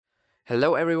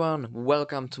Hello, everyone.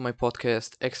 Welcome to my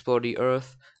podcast, Explore the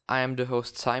Earth. I am the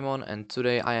host, Simon, and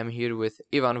today I am here with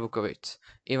Ivan Vukovic.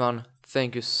 Ivan,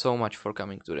 thank you so much for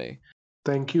coming today.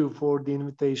 Thank you for the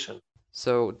invitation.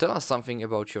 So, tell us something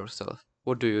about yourself.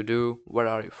 What do you do? Where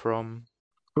are you from?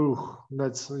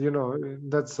 That's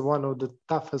one of the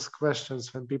toughest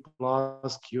questions when people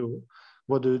ask you,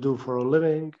 what do you do for a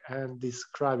living and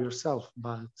describe yourself.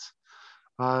 But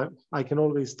I can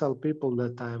always tell people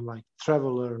that I'm like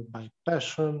traveler by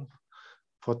passion,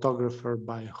 photographer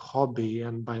by hobby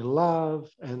and by love,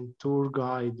 and tour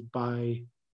guide by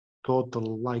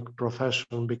total like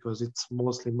profession because it's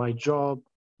mostly my job,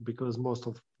 because most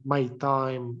of my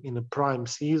time in a prime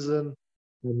season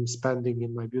I'm spending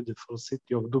in my beautiful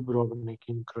city of Dubrovnik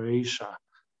in Croatia.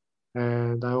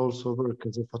 And I also work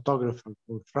as a photographer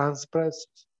for France Press,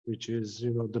 which is,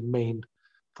 the main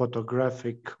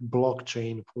photographic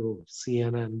blockchain for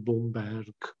CNN,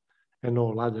 Bloomberg, and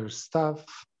all other stuff.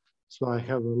 So I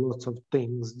have lots of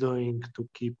things doing to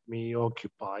keep me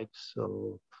occupied.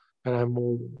 And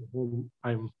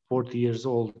I'm 40 years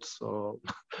old, so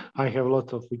I have a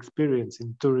lot of experience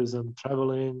in tourism,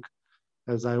 traveling,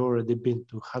 as I already been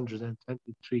to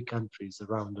 123 countries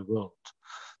around the world.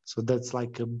 So that's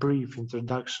like a brief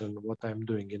introduction what I'm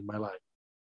doing in my life.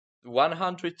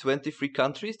 123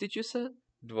 countries, did you say?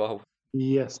 Wow.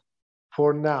 Yes,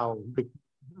 for now,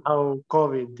 now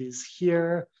COVID is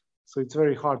here, so it's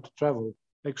very hard to travel.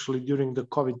 Actually, during the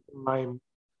COVID time,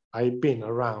 I've been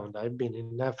around. I've been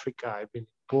in Africa, I've been in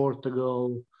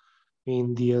Portugal,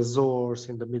 in the Azores,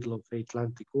 in the middle of the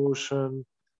Atlantic Ocean.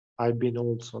 I've been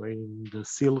also in the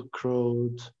Silk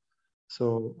Road.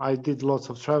 So I did lots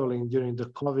of traveling during the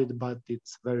COVID, but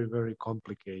it's very, very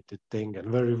complicated thing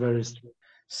and very, very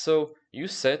So, you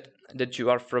said that you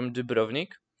are from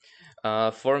Dubrovnik.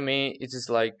 For me, it is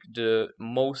like the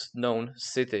most known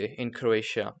city in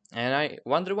Croatia, and I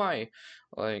wonder why.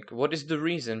 Like, what is the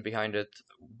reason behind it?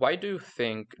 Why do you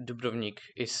think Dubrovnik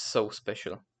is so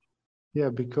special?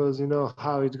 Yeah, because you know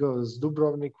how it goes.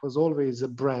 Dubrovnik was always a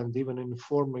brand, even in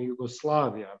former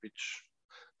Yugoslavia, which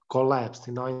collapsed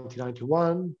in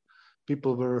 1991.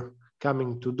 People were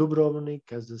coming to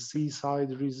Dubrovnik as a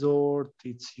seaside resort.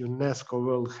 It's UNESCO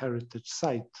World Heritage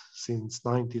Site since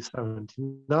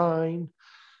 1979.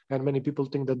 And many people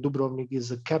think that Dubrovnik is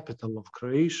the capital of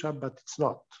Croatia, but it's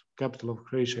not. Capital of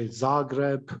Croatia is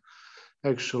Zagreb.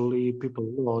 Actually, people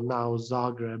know now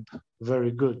Zagreb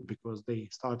very good because they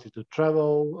started to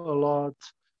travel a lot.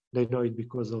 They know it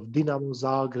because of Dinamo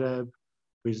Zagreb,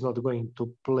 who is not going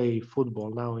to play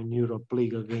football now in Europe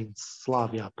League against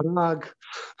Slavia Prague.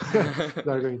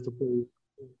 They're going to play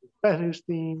Spanish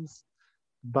teams.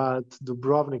 But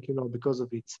Dubrovnik, because of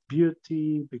its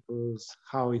beauty, because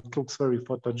how it looks very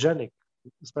photogenic,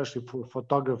 especially for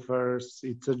photographers,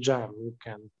 it's a gem. You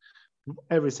can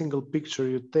every single picture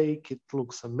you take, it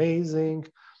looks amazing.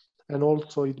 And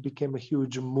also, it became a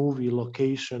huge movie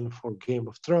location for Game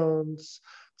of Thrones,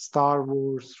 Star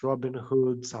Wars, Robin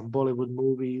Hood, some Bollywood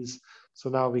movies. So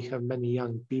now we have many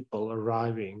young people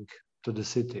arriving to the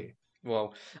city.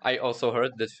 Wow, I also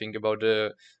heard that thing about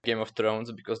the Game of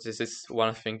Thrones because this is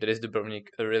one thing that is Dubrovnik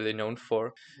really known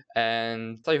for.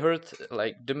 And I heard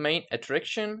like the main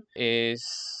attraction is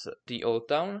the old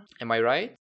town. Am I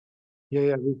right?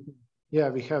 Yeah, yeah,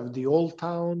 we have the old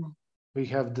town. We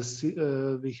have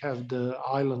the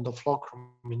island of Lokrum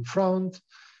in front,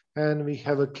 and we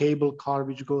have a cable car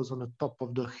which goes on the top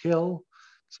of the hill.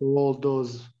 So all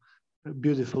those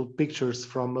beautiful pictures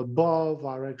from above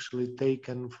are actually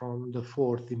taken from the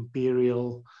Fourth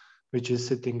Imperial, which is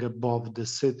sitting above the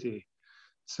city.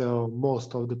 So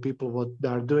most of the people, what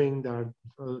they're doing, they're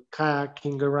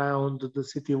kayaking around the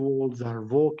city walls, they're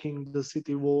walking the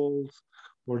city walls,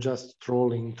 or just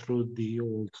strolling through the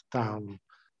old town.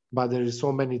 But there is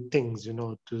so many things,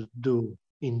 to do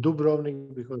in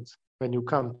Dubrovnik because when you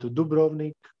come to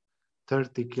Dubrovnik,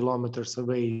 30 kilometers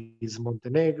away is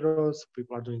Montenegro. So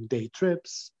people are doing day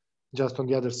trips. Just on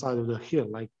the other side of the hill,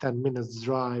 like 10 minutes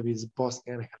drive, is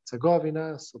Bosnia and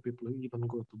Herzegovina. So people even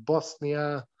go to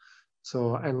Bosnia.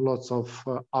 So, and lots of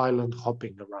island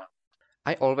hopping around.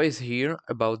 I always hear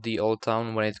about the old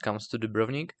town when it comes to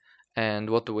Dubrovnik and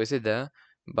what to visit there,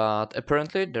 but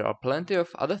apparently there are plenty of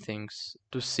other things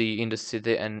to see in the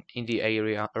city and in the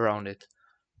area around it.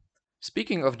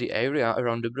 Speaking of the area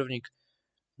around Dubrovnik,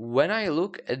 when I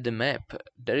look at the map,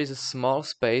 there is a small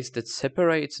space that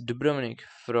separates Dubrovnik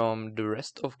from the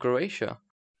rest of Croatia.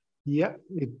 Yeah,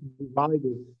 it's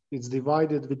divided. It's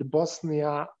divided with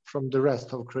Bosnia from the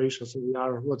rest of Croatia. So we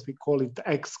are what we call it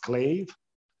exclave.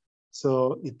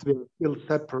 So it will still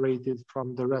separated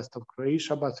from the rest of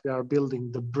Croatia, but we are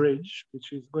building the bridge,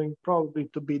 which is going probably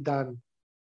to be done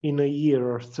in a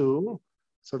year or two.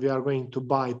 So we are going to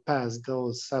bypass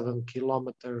those 7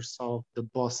 kilometers of the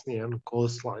Bosnian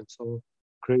coastline. So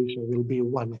Croatia will be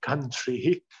one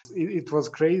country. It was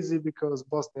crazy because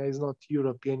Bosnia is not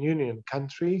European Union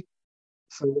country.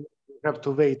 So you have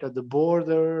to wait at the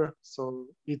border. So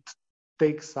it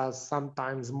takes us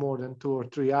sometimes more than 2 or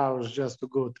 3 hours just to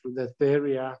go through that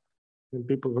area, and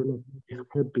people were not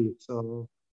happy. So,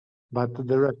 but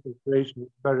the rest of Croatia is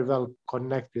very well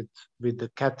connected with the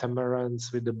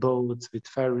catamarans, with the boats, with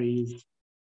ferries.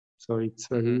 So it's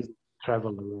very easy to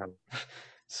travel around.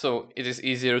 So it is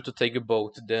easier to take a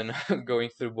boat than going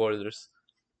through borders.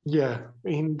 Yeah,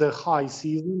 in the high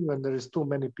season when there is too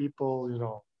many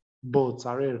people, boats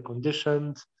are air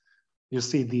conditioned. You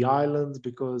see the islands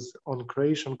because on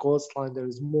Croatian coastline there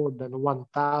is more than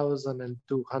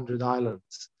 1,200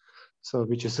 islands, so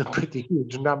which is a pretty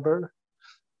huge number.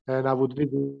 And I would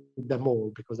visit them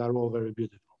all because they're all very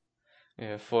beautiful.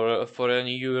 Yeah, for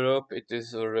any Europe, it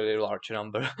is a really large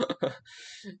number.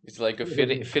 It's like a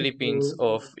Philippines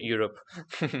of Europe.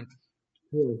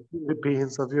 Yeah,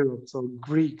 Philippines of Europe. So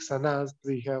Greeks and us,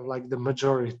 we have like the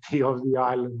majority of the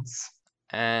islands.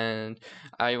 And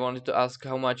I wanted to ask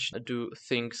how much do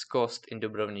things cost in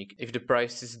Dubrovnik if the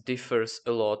prices differs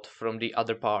a lot from the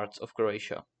other parts of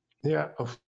Croatia? Yeah,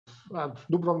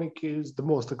 Dubrovnik is the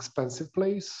most expensive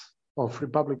place of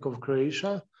Republic of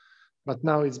Croatia, but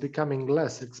now it's becoming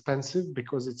less expensive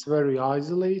because it's very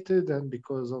isolated and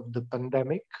because of the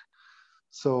pandemic.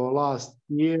 So last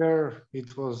year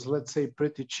it was, let's say,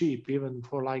 pretty cheap, even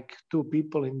for like two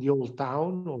people in the old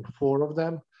town or four of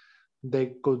them.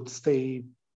 They could stay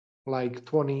like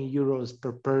 20 euros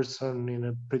per person in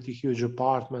a pretty huge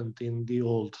apartment in the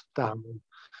old town.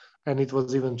 And it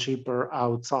was even cheaper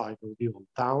outside of the old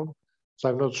town. So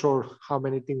I'm not sure how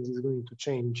many things is going to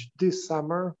change this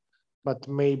summer, but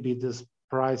maybe the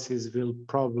prices will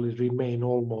probably remain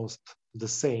almost the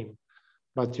same.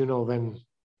 But when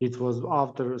it was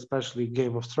after, especially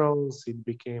Game of Thrones, it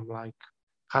became like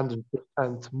 100%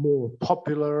 more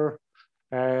popular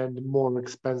and more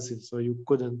expensive. So you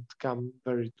couldn't come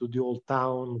very to the old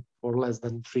town for less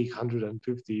than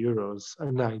 350 euros a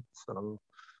night. So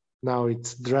now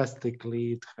it's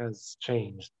drastically, it has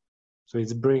changed. So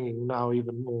it's bringing now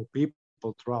even more people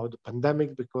throughout the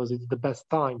pandemic because it's the best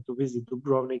time to visit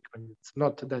Dubrovnik when it's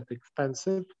not that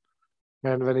expensive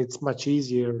and when it's much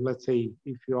easier. Let's say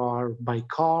if you are by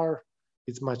car,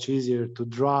 it's much easier to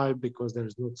drive because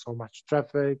there's not so much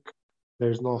traffic,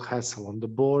 there's no hassle on the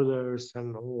borders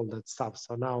and all that stuff.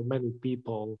 So now many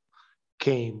people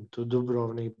came to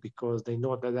Dubrovnik because they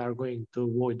know that they are going to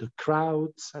avoid the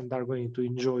crowds and are going to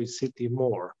enjoy city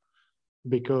more.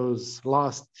 Because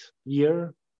last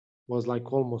year was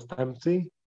like almost empty,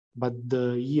 but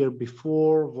the year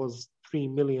before was 3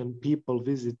 million people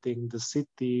visiting the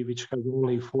city, which has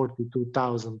only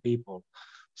 42,000 people.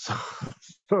 So,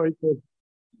 so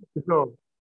no,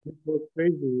 it was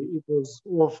crazy. It was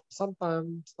awful.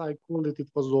 Sometimes I call it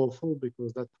was awful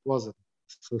because that wasn't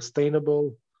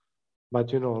sustainable.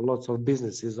 But lots of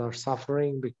businesses are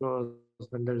suffering because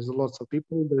when there is lots of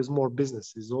people, there is more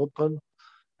businesses open.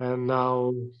 And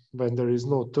now, when there is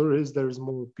no tourists, there is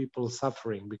more people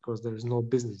suffering because there is no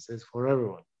businesses for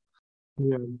everyone.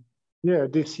 Yeah, yeah.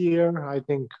 This year, I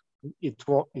think it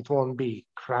won't be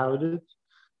crowded.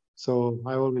 So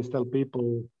I always tell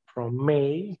people from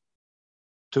May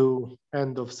to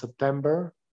end of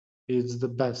September is the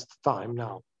best time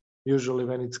now. Usually,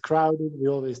 when it's crowded, we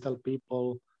always tell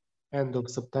people end of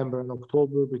September and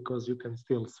October because you can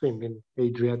still swim in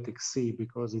Adriatic Sea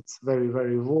because it's very,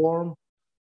 very warm.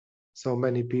 So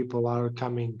many people are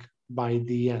coming by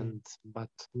the end, but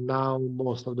now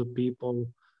most of the people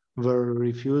were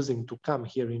refusing to come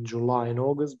here in July and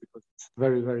August because it's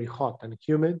very, very hot and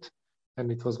humid and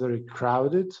it was very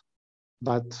crowded.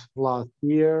 But last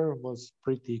year was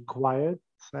pretty quiet,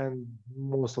 and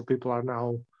most of people are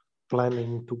now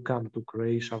planning to come to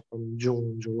Croatia from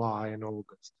June, July, and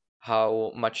August.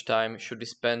 How much time should we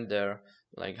spend there?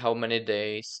 Like how many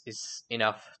days is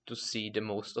enough to see the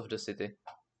most of the city?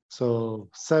 So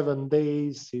 7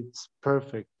 days, it's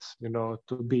perfect,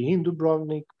 to be in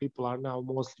Dubrovnik. People are now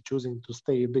mostly choosing to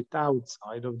stay a bit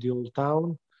outside of the old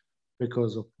town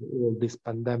because of all this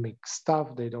pandemic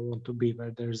stuff. They don't want to be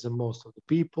where there's the most of the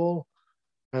people.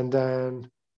 And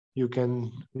then you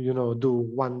can, do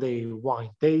one day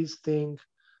wine tasting.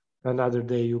 Another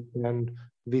day you can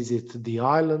visit the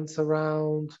islands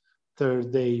around.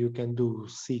 Third day you can do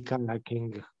sea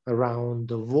kayaking around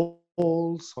the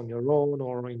walls on your own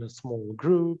or in a small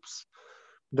groups.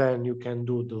 Then you can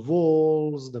do the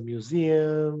walls, the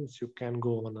museums, you can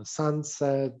go on a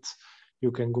sunset,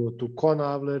 you can go to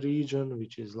Konavle region,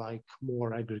 which is like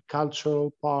more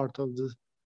agricultural part of the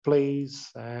place.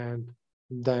 And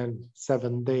then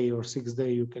 7 day or 6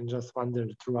 day, you can just wander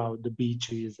throughout the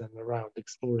beaches and around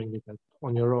exploring it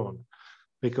on your own.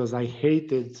 Because I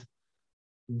hated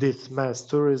this mass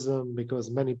tourism because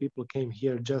many people came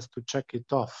here just to check it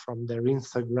off from their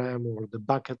Instagram or the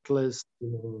bucket list.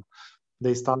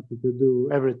 They started to do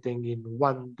everything in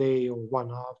one day or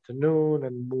one afternoon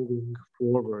and moving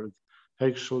forward.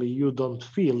 Actually, you don't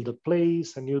feel the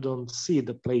place and you don't see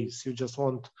the place. You just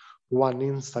want one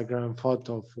Instagram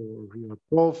photo for your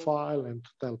profile and to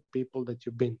tell people that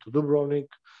you've been to Dubrovnik,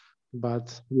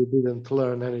 but you didn't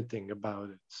learn anything about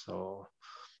it. So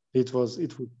it was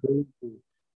crazy.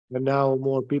 And now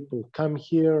more people come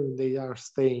here and they are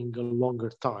staying a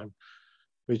longer time,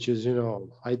 which is,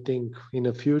 I think in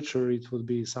the future it would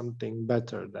be something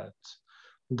better that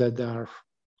they are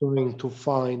going to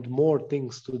find more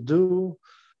things to do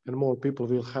and more people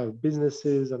will have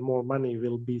businesses and more money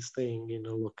will be staying in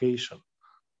a location.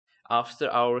 After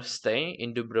our stay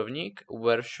in Dubrovnik,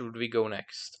 where should we go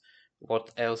next?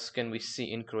 What else can we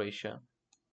see in Croatia?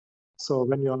 So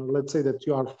when you are, let's say that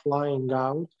you are flying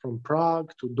out from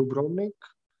Prague to Dubrovnik,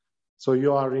 so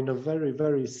you are in a very,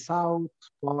 very south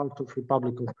part of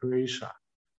Republic of Croatia.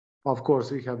 Of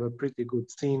course, we have a pretty good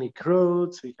scenic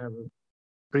roads. We have a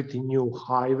pretty new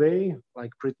highway,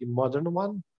 like pretty modern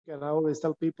one. And I always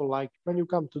tell people, like, when you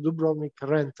come to Dubrovnik,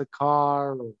 rent a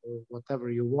car or whatever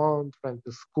you want, rent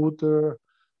a scooter.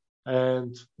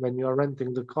 And when you are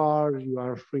renting the car, you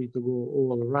are free to go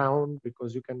all around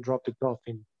because you can drop it off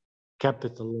in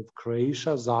capital of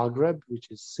Croatia, Zagreb,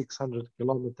 which is 600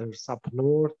 kilometers up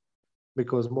north,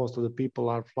 because most of the people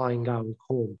are flying out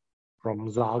home from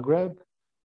Zagreb.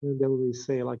 And they always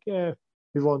say, like, yeah,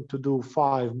 we want to do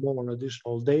 5 more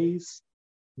additional days.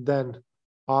 Then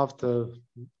after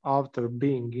after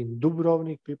being in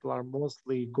Dubrovnik, people are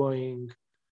mostly going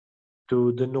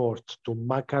to the north, to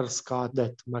Makarska,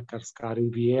 that Makarska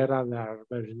Riviera. There are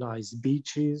very nice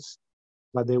beaches,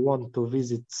 but they want to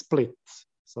visit Split.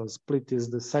 So Split is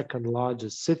the second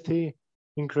largest city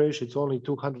in Croatia. It's only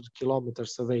 200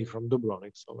 kilometers away from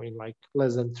Dubrovnik. So in like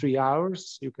less than 3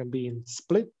 hours, you can be in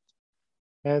Split.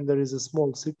 And there is a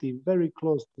small city very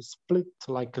close to Split,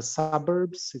 like a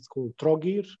suburbs. It's called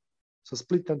Trogir. So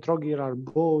Split and Trogir are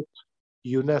both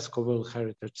UNESCO World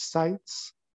Heritage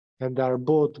Sites, and they are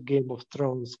both Game of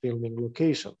Thrones filming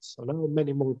locations. So now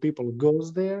many more people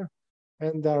goes there,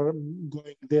 and they're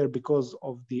going there because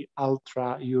of the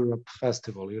Ultra Europe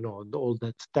Festival. All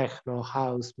that techno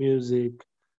house music.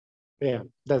 Yeah,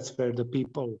 that's where the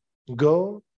people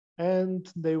go,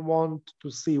 and they want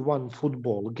to see one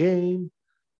football game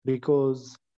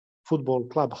because football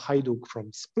club Hajduk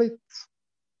from Split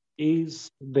is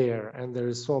there, and there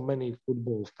is so many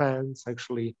football fans.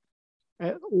 Actually,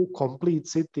 a complete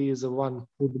city is a one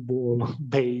football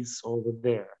base over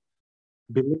there.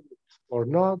 Believe it or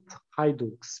not,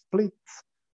 Hajduk Split,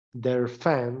 their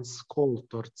fans called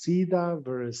Torcida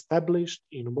were established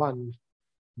in one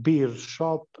beer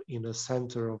shop in the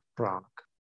center of Prague.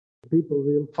 People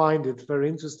will find it very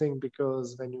interesting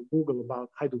because when you Google about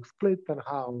Hajduk Split and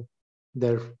how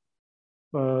their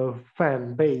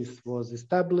fan base was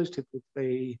established, it would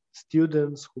say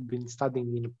students who've been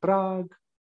studying in Prague.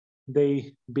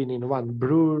 They been in one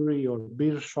brewery or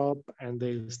beer shop and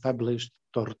they established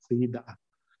Torcida,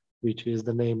 which is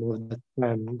the name of the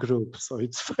fan group. So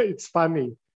it's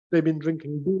funny. They've been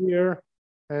drinking beer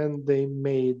and they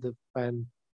made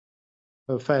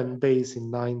a fan base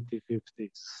in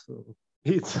 1950s. So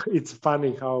it's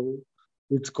funny how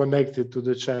it's connected to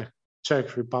the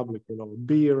Czech Republic,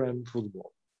 beer and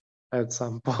football at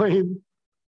some point.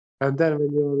 And then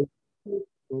when you're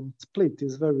from Split,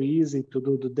 it's very easy to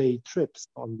do the day trips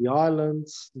on the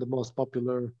islands. The most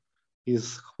popular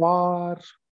is Hvar.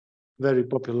 Very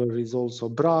popular is also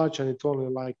Brač, and it's only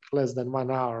like less than 1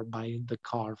 hour by the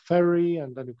car ferry,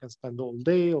 and then you can spend all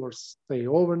day or stay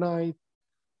overnight,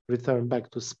 return back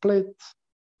to Split,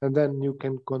 and then you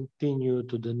can continue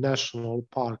to the national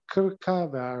park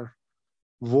Krka, where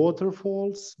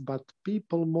waterfalls, but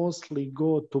people mostly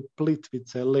go to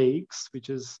Plitvice Lakes, which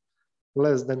is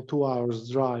less than 2 hours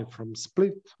drive from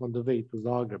Split on the way to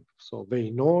Zagreb, so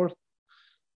way north.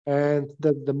 And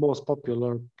that's the most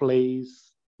popular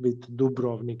place with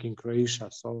Dubrovnik in Croatia.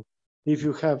 So if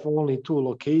you have only two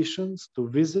locations to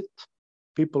visit,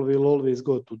 people will always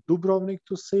go to Dubrovnik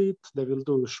to see it. They will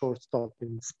do a short stop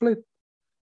in Split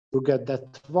to get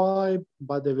that vibe,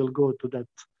 but they will go to that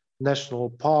national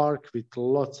park with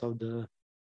lots of the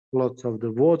lots of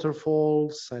the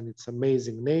waterfalls, and it's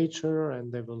amazing nature,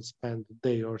 and they will spend a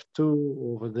day or two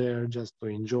over there just to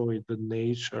enjoy the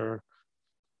nature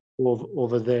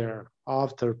over there.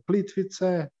 After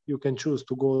Plitvice, you can choose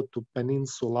to go to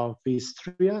Peninsula of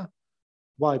Istria.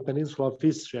 Why Peninsula of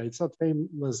Istria? It's not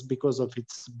famous because of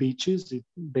its beaches.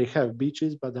 They have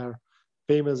beaches, but they're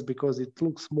famous because it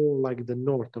looks more like the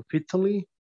north of Italy.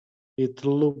 It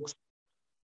looks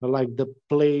like the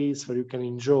place where you can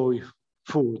enjoy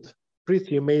food.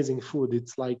 Pretty amazing food.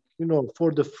 It's like,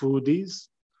 for the foodies.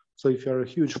 So if you're a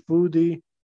huge foodie,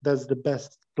 that's the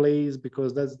best place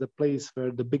because that's the place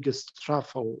where the biggest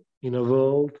truffle in the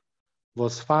world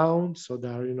was found. So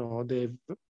they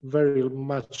very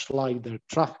much like their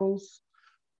truffles.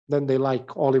 Then they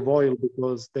like olive oil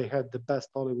because they had the best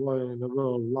olive oil in the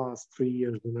world last 3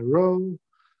 years in a row,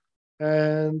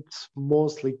 and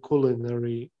mostly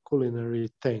culinary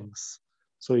things.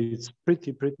 So it's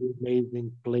pretty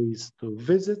amazing place to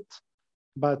visit.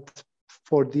 But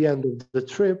for the end of the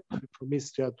trip from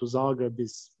Istria to Zagreb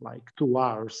is like 2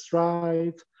 hours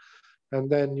ride. And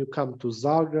then you come to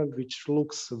Zagreb, which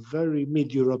looks very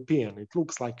mid-European. It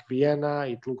looks like Vienna,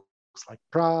 it looks like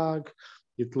Prague,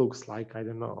 it looks like, I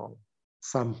don't know,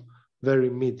 some very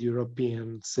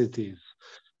mid-European cities.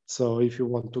 So if you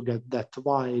want to get that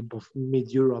vibe of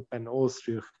mid-Europe and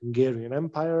Austro-Hungarian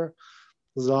Empire,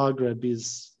 Zagreb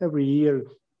is every year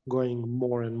going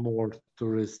more and more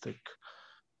touristic.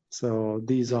 So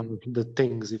these are the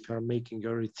things, if you're making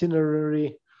your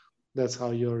itinerary, that's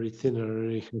how your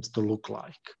itinerary has to look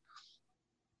like.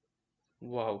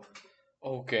 Wow.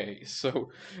 Okay,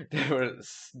 so there were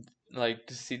like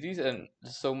the cities and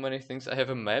so many things. I have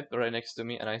a map right next to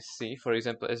me, and I see, for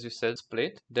example, as you said,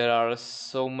 Split. There are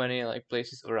so many like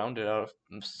places around. There are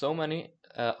so many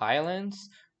islands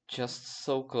just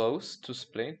so close to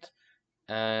Split,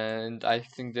 and I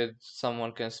think that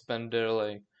someone can spend there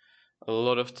like a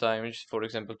lot of time. For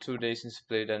example, 2 days in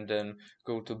Split, and then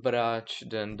go to Brač.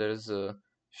 Then there's a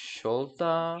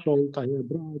Sholta. Solta, yeah,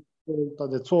 Brač,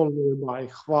 Solta, that's all nearby.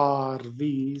 Hvar,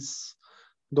 Vis,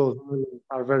 those islands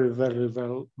are very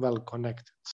well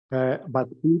connected. But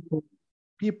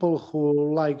people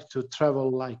who like to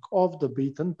travel like off the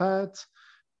beaten path,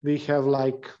 we have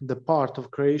like the part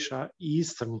of Croatia,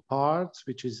 eastern part,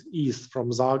 which is east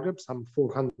from Zagreb, some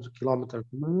 400 kilometers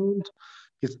around.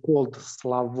 It's called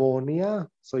Slavonia.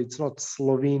 So it's not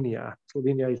Slovenia.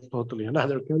 Slovenia is totally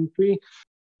another country,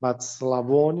 but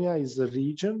Slavonia is a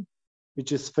region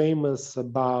which is famous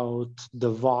about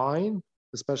the wine,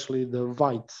 especially the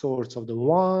white sorts of the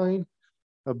wine,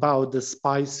 about the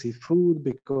spicy food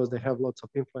because they have lots of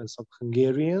influence of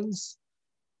Hungarians,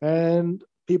 and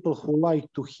people who like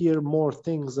to hear more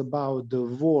things about the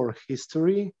war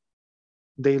history.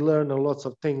 They learn a lot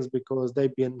of things because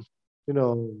they've been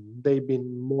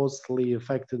mostly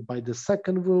affected by the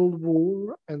Second World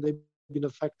War, and they've been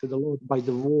affected a lot by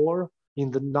the war in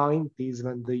the 90s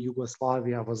when the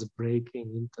Yugoslavia was breaking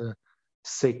into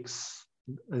six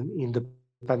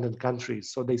independent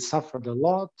countries. So they suffered a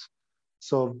lot.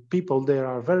 So people there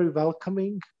are very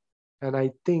welcoming, and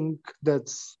I think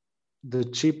that's the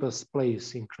cheapest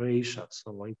place in Croatia.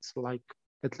 So it's like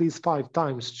at least 5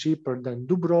 times cheaper than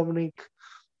Dubrovnik,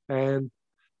 and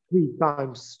 3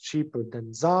 times cheaper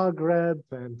than Zagreb,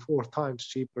 and 4 times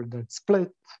cheaper than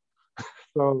Split.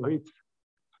 So it's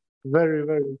very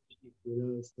cheap.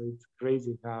 So it's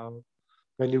crazy how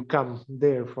when you come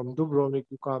there from Dubrovnik,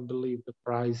 you can't believe the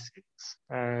prices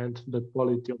and the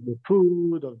quality of the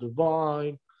food, of the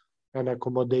wine, and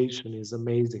accommodation is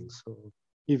amazing. So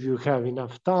if you have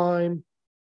enough time,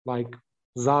 like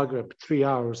Zagreb, 3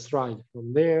 hours ride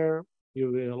from there,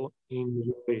 you will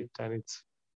enjoy it, and it's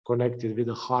connected with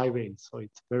a highway, so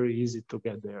it's very easy to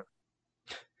get there.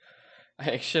 I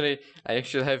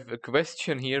actually have a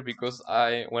question here because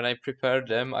when I prepared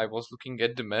them, I was looking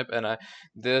at the map, and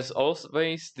there's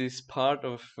always this part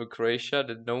of Croatia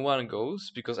that no one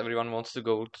goes because everyone wants to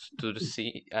go to the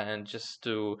sea and just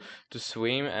to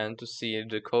swim and to see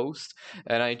the coast.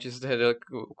 And I just had a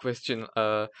question,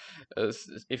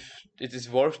 if it is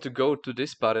worth to go to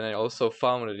this part, and I also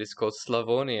found that it's called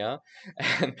Slavonia,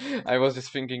 and I was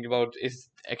just thinking about, is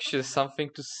actually something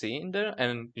to see in there,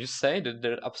 and you say that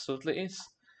there absolutely is.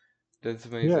 That's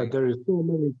Yeah, amazing. there is so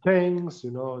many things,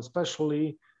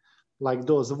 especially like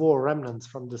those war remnants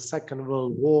from the Second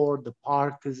World War, the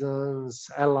partisans,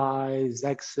 allies,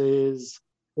 Axis,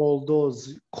 all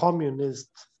those communist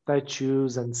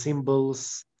statues and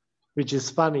symbols, which is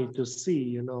funny to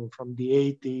see, from the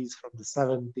 80s, from the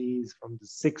 70s, from the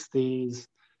 60s.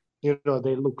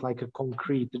 They look like a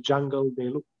concrete jungle. They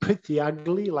look pretty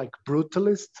ugly, like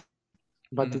brutalist.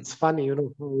 But it's funny,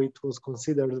 it was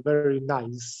considered very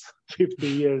nice 50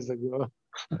 years ago.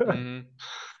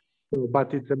 Mm-hmm.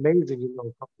 But it's amazing,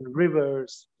 from the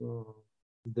rivers,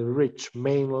 the rich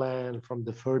mainland, from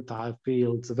the fertile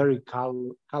fields, very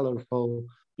colorful.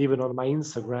 Even on my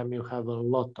Instagram, you have a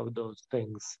lot of those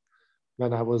things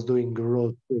when I was doing a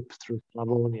road trip through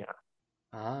Slavonia.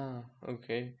 Ah,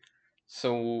 okay.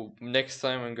 So next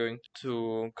time I'm going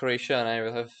to Croatia and I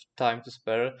will have time to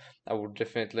spare, I would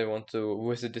definitely want to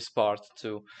visit this part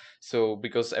too. So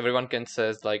because everyone can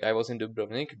says like I was in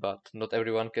Dubrovnik, but not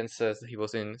everyone can says he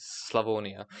was in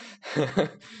Slavonia.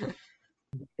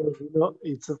 Because,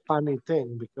 it's a funny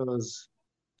thing because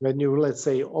when you, let's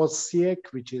say, Osijek,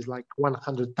 which is like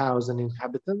 100,000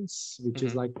 inhabitants, which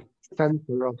is Mhm. like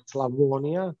center of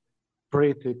Slavonia,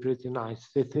 pretty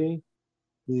nice city.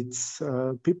 It's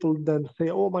people then say,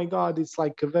 "Oh my God, it's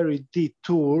like a very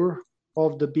detour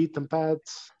of the beaten path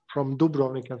from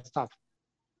Dubrovnik and stuff."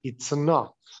 It's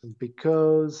not,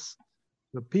 because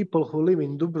the people who live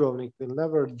in Dubrovnik will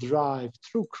never drive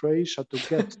through Croatia to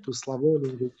get to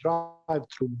Slavonia. They drive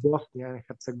through Bosnia and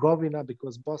Herzegovina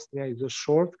because Bosnia is a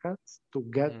shortcut to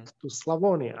get Mhm. to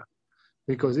Slavonia. Mhm.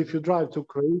 Because if you drive to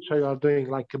Croatia, you are doing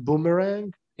like a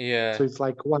boomerang. So Yeah. it's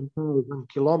like 1,000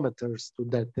 kilometers to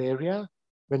that area.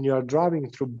 When you are driving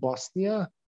through Bosnia,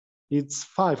 it's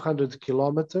 500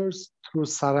 kilometers through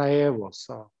Sarajevo.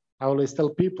 So I always tell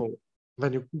people,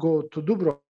 when you go to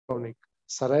Dubrovnik,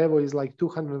 Sarajevo is like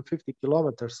 250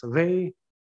 kilometers away.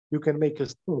 You can make a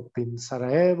stop in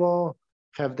Sarajevo,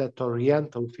 have that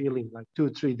oriental feeling like 2,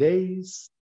 3 days,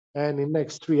 and in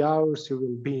next 3 hours you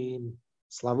will be in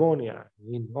Slavonia,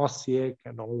 in Osijek,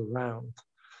 and all around.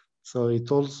 So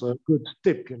it's also a good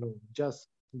tip, just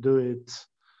do it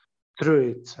through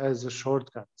it as a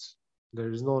shortcut.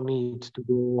 There is no need to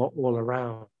go all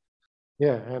around.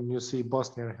 Yeah, and you see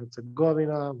Bosnia and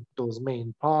Herzegovina, those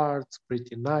main parts,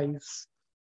 pretty nice.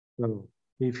 So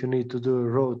if you need to do a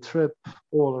road trip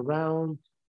all around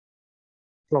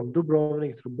from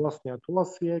Dubrovnik to Bosnia to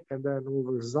Osijek, and then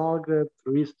over Zagreb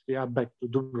through Istria back to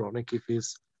Dubrovnik if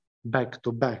it's back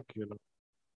to back.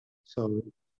 So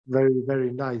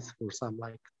very nice for some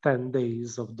like 10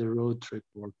 days of the road trip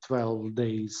or 12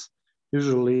 days.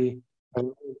 Usually I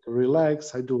like to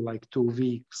relax. I do like 2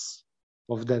 weeks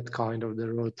of that kind of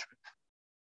the road trip.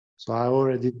 So I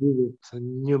already did it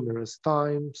numerous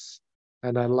times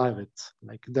and I love it.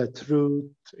 Like that route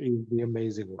is the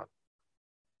amazing one.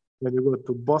 When you go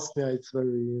to Bosnia, it's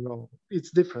very,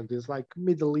 it's different. It's like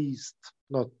Middle East,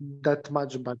 not that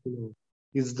much, but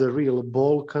it's the real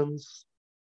Balkans.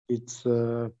 It's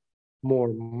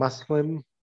more Muslim,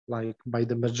 like by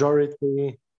the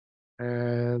majority.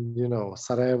 And,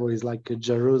 Sarajevo is like a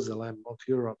Jerusalem of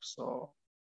Europe. So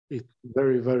it's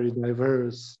very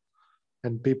diverse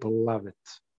and people love it.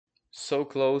 So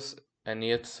close and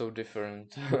yet so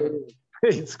different.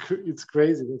 It's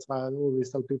crazy. That's why I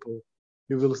always tell people,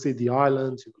 you will see the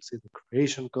islands, you will see the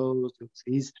Croatian coast, you will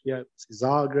see Istria, you will see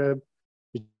Zagreb,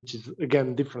 which is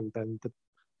again different than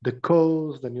the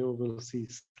coast. Then you will see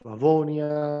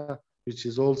Slavonia, which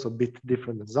is also a bit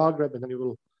different than Zagreb, and then you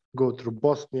will go through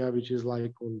Bosnia, which is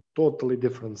like on totally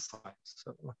different sides.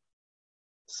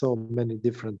 So many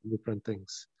different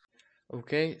things.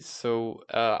 Okay, so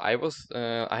I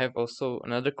have also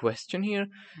another question here,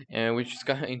 which is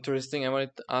kind of interesting. I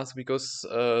wanted to ask because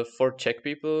for Czech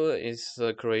people, is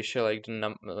Croatia like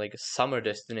like a summer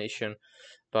destination?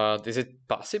 But is it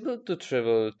possible to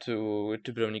travel to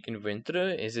Dubrovnik in winter?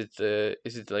 Is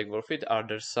it like worth it? Are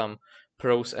there some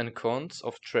pros and cons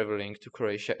of traveling to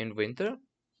Croatia in winter?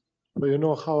 But you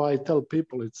know how I tell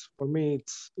people, it's for me,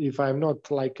 it's if I'm not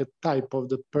like a type of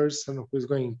the person who is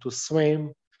going to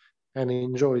swim and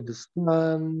enjoy the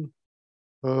sun.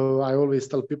 I always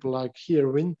tell people like here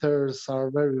winters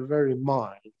are very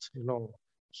mild.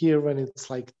 Here when it's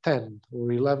like 10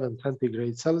 or 11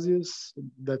 centigrade Celsius,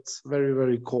 that's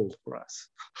very cold for us.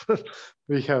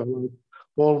 We have like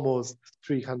almost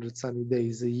 300 sunny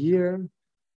days a year.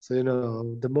 So,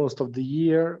 the most of the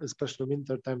year, especially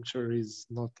winter temperature, is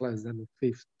not less than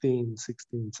 15,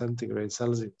 16 centigrade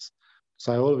Celsius.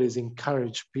 So I always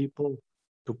encourage people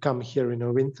to come here in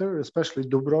a winter, especially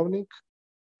Dubrovnik,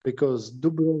 because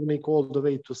Dubrovnik all the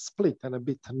way to Split and a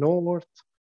bit north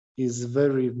is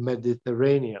very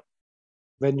Mediterranean.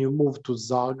 When you move to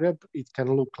Zagreb, it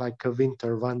can look like a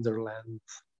winter wonderland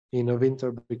in a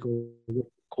winter because it's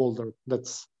colder.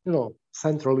 That's,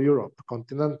 Central Europe,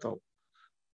 continental.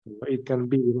 It can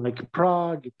be like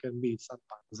Prague, it can be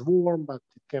sometimes warm, but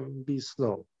it can be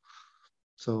snow.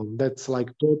 So that's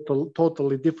like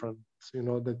totally different,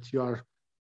 that you are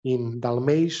in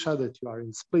Dalmatia, that you are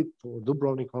in Split or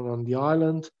Dubrovnik on the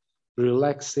island,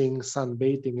 relaxing,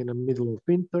 sunbathing in the middle of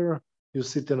winter. You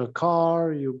sit in a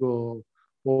car, you go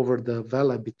over the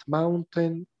Velebit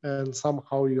mountain, and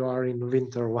somehow you are in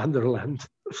winter wonderland.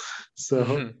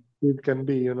 So it can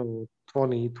be,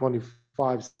 20,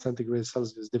 25 centigrade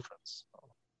Celsius difference.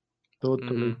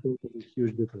 Totally, Mhm. totally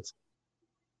huge difference.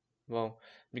 Well,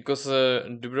 because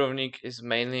Dubrovnik is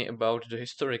mainly about the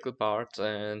historical part,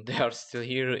 and they are still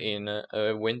here in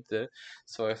winter.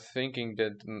 So I'm thinking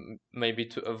that maybe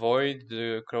to avoid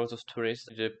the crowds of tourists,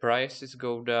 the prices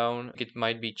go down. It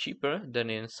might be cheaper than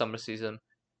in summer season.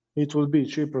 It will be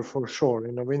cheaper for sure.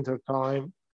 In the winter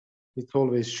time, it's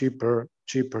always cheaper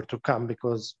to come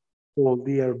because all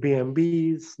the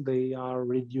Airbnbs they are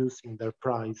reducing their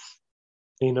price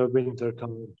in a winter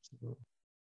time. So,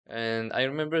 And I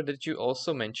remember that you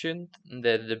also mentioned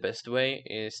that the best way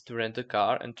is to rent a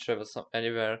car and travel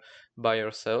anywhere by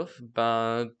yourself.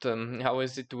 But how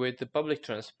is it with the public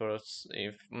transports?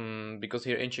 If because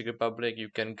here in Czech Republic you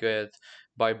can get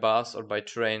by bus or by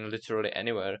train literally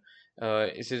anywhere.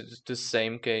 Is it the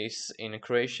same case in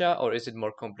Croatia or is it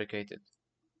more complicated?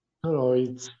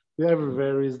 it's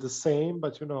everywhere is the same,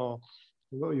 but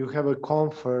you have a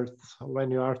comfort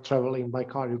when you are traveling by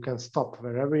car. You can stop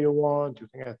wherever you want. You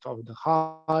can get off the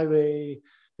highway.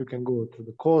 You can go to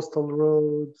the coastal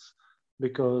roads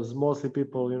because mostly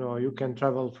people, you can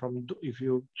travel from, if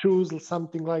you choose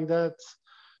something like that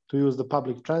to use the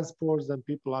public transports, then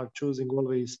people are choosing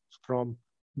always from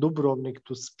Dubrovnik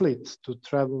to Split to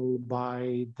travel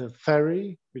by the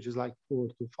ferry, which is like 4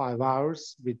 to 5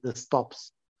 hours with the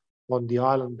stops on the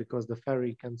island because the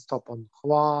ferry can stop on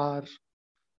Hvar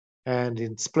and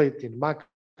in Split in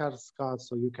Makarska,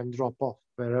 so you can drop off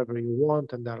wherever you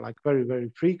want, and they're like very, very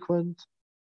frequent.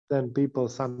 Then people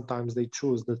sometimes they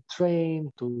choose the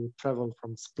train to travel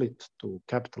from Split to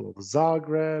capital of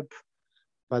Zagreb,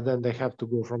 but then they have to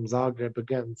go from Zagreb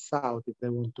again south if they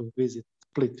want to visit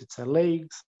Plitvice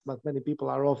Lakes. But many people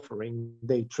are offering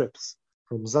day trips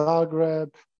from Zagreb.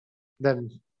 Then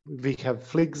we have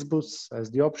Flixbus as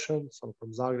the option. So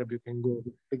from Zagreb, you can go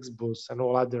with Flixbus and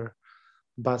all other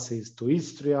buses to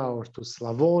Istria or to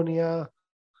Slavonia.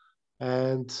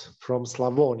 And from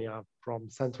Slavonia, from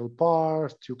central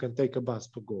part, you can take a bus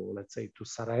to go, let's say, to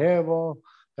Sarajevo,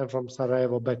 and from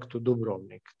Sarajevo back to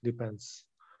Dubrovnik. Depends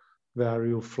where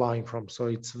you're flying from. So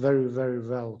it's very, very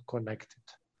well connected.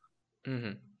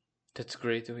 Hmm. That's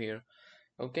great to hear.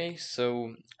 Okay,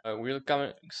 so we'll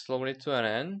come slowly to an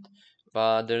end,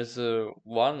 but there's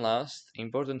one last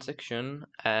important section,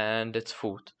 and that's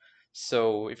food.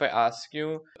 So, if I ask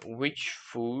you, which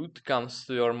food comes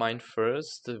to your mind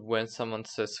first when someone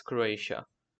says Croatia?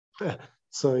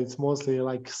 So it's mostly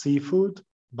like seafood,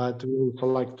 but we also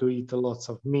like to eat a lots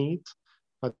of meat.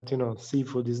 But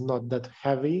seafood is not that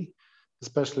heavy,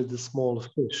 especially the small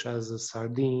fish as the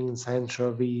sardines,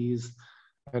 anchovies,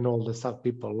 and all the stuff.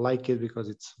 People like it because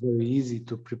it's very easy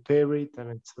to prepare it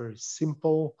and it's very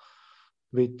simple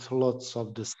with lots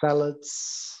of the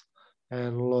salads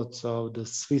and lots of the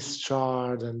Swiss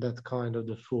chard and that kind of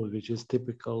the food, which is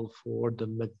typical for the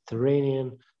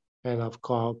Mediterranean. And of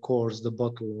course, the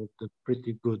bottle of the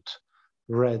pretty good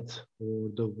red or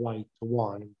the white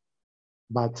wine.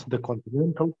 But the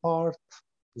continental part,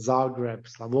 Zagreb,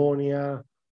 Slavonia,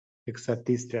 except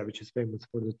Istria, which is famous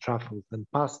for the truffles and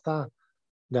pasta,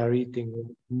 they're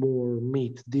eating more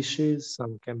meat dishes.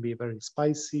 Some can be very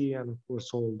spicy, and of course,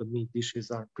 all the meat dishes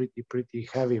are pretty, pretty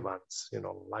heavy ones.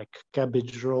 Like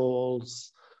cabbage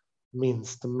rolls,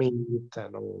 minced meat,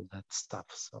 and all that stuff.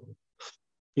 So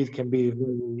it can be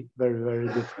very, very, very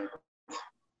different.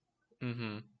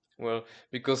 Mm-hmm. Well,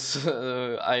 because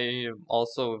I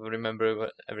also remember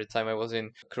every time I was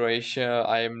in Croatia,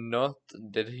 I am not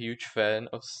that huge fan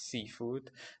of seafood,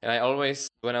 and I always,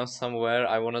 when I'm somewhere,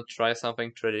 I want to try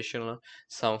something traditional,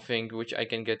 something which I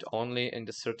can get only in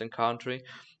the certain country.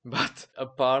 But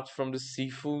apart from the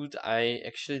seafood, I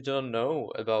actually don't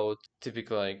know about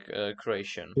typical like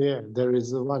Croatian. Yeah, there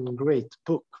is one great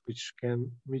book which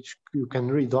you can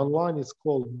read online. It's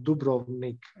called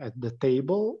Dubrovnik at the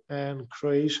Table and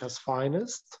Croatia's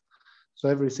Finest. So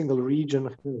every single region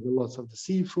has lots of the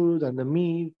seafood and the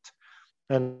meat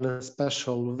and the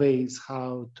special ways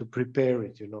how to prepare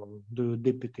it. Do you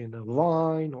dip it in a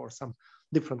wine or some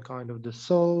different kind of the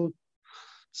sauce?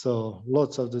 So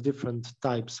lots of the different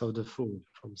types of the food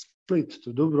from Split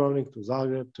to Dubrovnik to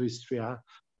Zagreb to Istria,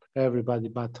 everybody,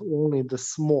 but only the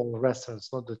small restaurants,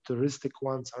 not the touristic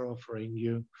ones, are offering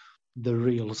you the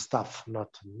real stuff,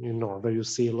 not, where you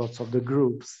see lots of the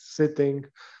groups sitting.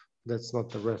 That's not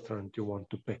the restaurant you want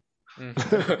to pick.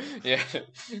 Yeah,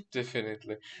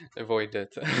 definitely avoid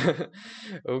that.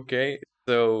 Okay,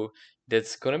 so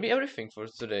that's gonna be everything for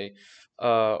today.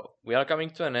 We are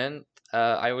coming to an end.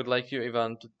 I would like you,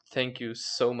 Ivan, to thank you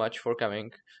so much for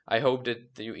coming. I hope that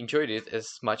you enjoyed it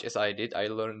as much as I did. I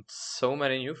learned so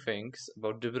many new things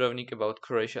about Dubrovnik, about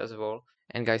Croatia as well.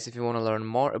 And guys, if you want to learn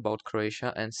more about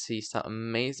Croatia and see some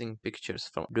amazing pictures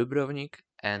from Dubrovnik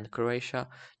and Croatia,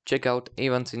 check out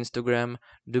Ivan's Instagram,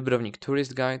 Dubrovnik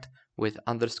Tourist Guide, with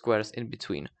underscores in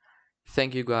between.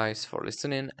 Thank you guys for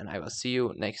listening, and I will see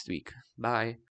you next week. Bye.